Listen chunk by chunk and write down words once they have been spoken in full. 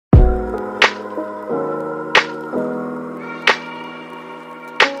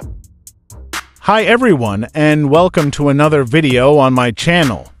Hi everyone, and welcome to another video on my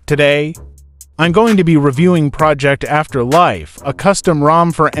channel. Today, I'm going to be reviewing Project Afterlife, a custom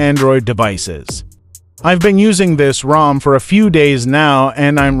ROM for Android devices. I've been using this ROM for a few days now,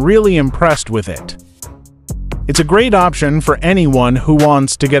 and I'm really impressed with it. It's a great option for anyone who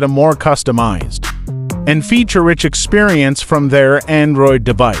wants to get a more customized and feature-rich experience from their Android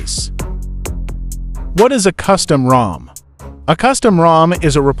device. What is a custom ROM? A custom ROM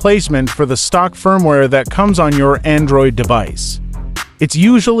is a replacement for the stock firmware that comes on your Android device. It's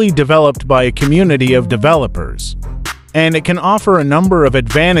usually developed by a community of developers, and it can offer a number of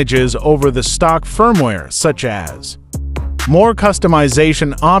advantages over the stock firmware, such as more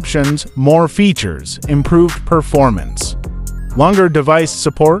customization options, more features, improved performance, longer device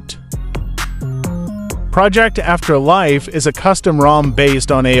support. Project Afterlife is a custom ROM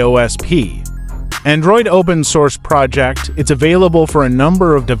based on AOSP. Android open source project. It's available for a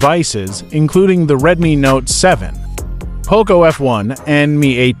number of devices, including the Redmi Note 7, Poco F1, and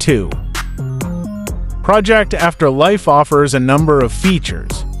Mi A2. Project Afterlife offers a number of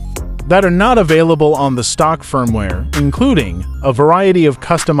features that are not available on the stock firmware, including a variety of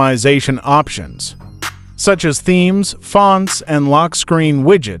customization options, such as themes, fonts, and lock screen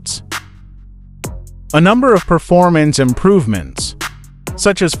widgets. A number of performance improvements,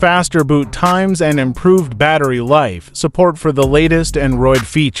 such as faster boot times and improved battery life, support for the latest Android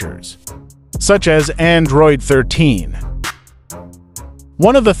features, such as Android 13.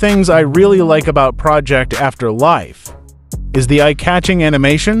 One of the things I really like about Project Afterlife is the eye-catching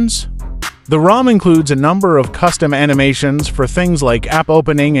animations. The ROM includes a number of custom animations for things like app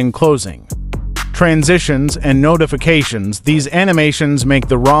opening and closing, transitions, and notifications. These animations make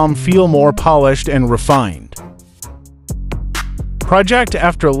the ROM feel more polished and refined. Project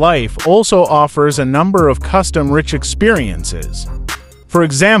Afterlife also offers a number of custom-rich experiences. For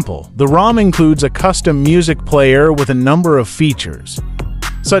example, the ROM includes a custom music player with a number of features,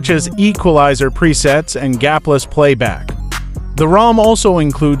 such as equalizer presets and gapless playback. The ROM also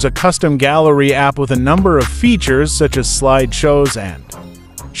includes a custom gallery app with a number of features such as slideshows and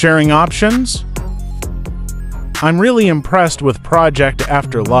sharing options. I'm really impressed with Project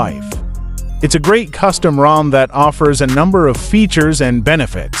Afterlife. It's a great custom ROM that offers a number of features and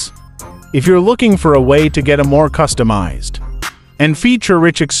benefits. If you're looking for a way to get a more customized and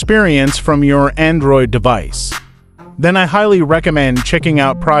feature-rich experience from your Android device, then I highly recommend checking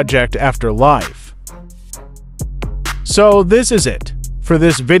out Project Afterlife. So this is it for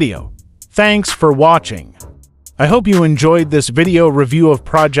this video. Thanks for watching. I hope you enjoyed this video review of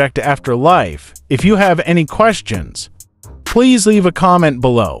Project Afterlife. If you have any questions, please leave a comment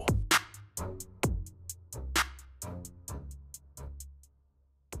below.